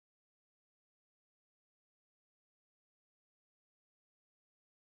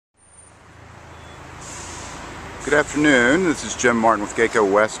Good afternoon, this is Jim Martin with Gaco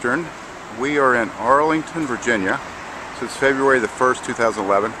Western. We are in Arlington, Virginia. So it's February the 1st,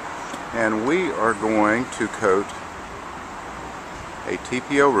 2011, and we are going to coat a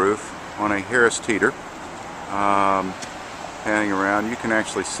TPO roof on a Harris Teeter. Panning around, you can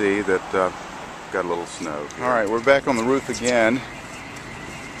actually see that got a little snow here. Alright, we're back on the roof again.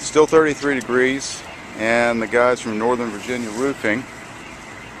 Still 33 degrees, and the guys from Northern Virginia Roofing,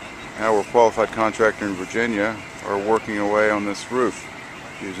 our qualified contractor in Virginia, are working away on this roof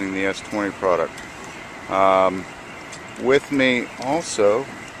using the S20 product. With me also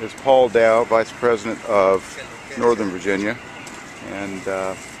is Paul Dow, Vice President of Northern Virginia,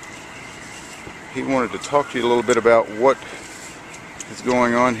 and he wanted to talk to you a little bit about what is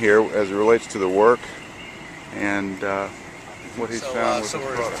going on here as it relates to the work and what he's found with the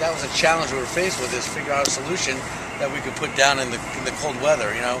product. That was a challenge we were faced with, is figure out a solution that we could put down in the cold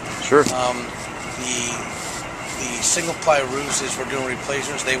weather, you know. Sure. The single ply roofs, as we're doing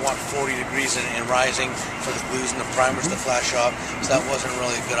replacements, they want 40 degrees and rising for the glues and the primers to flash off, so that wasn't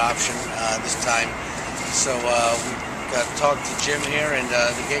really a good option this time. So we got to talk to Jim here, and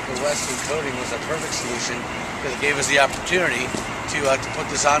the Gaco Western coating was a perfect solution because it gave us the opportunity to put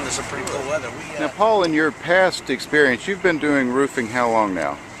this on in some pretty cold weather. Now, Paul, in your past experience, you've been doing roofing how long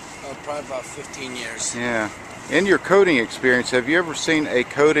now? Probably about 15 years. Yeah. In your coating experience, have you ever seen a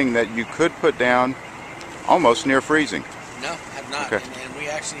coating that you could put down almost near freezing? No, have not. Okay. And we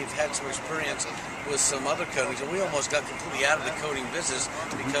actually have had some experience with some other coatings, and we almost got completely out of the coating business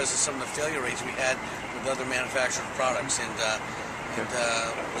because of some of the failure rates we had with other manufactured products. And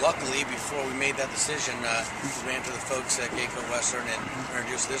luckily, before we made that decision, we ran to the folks at Gaco Western and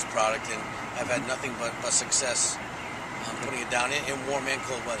introduced this product, and have had nothing but success putting it down in warm and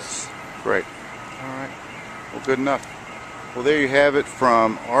cold weathers. Great. All right. Well, good enough. Well, there you have it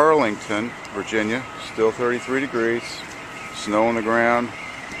from Arlington, Virginia. Still 33 degrees, snow on the ground,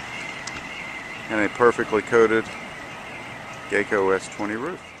 and a perfectly coated Gaco S20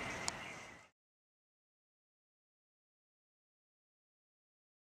 roof.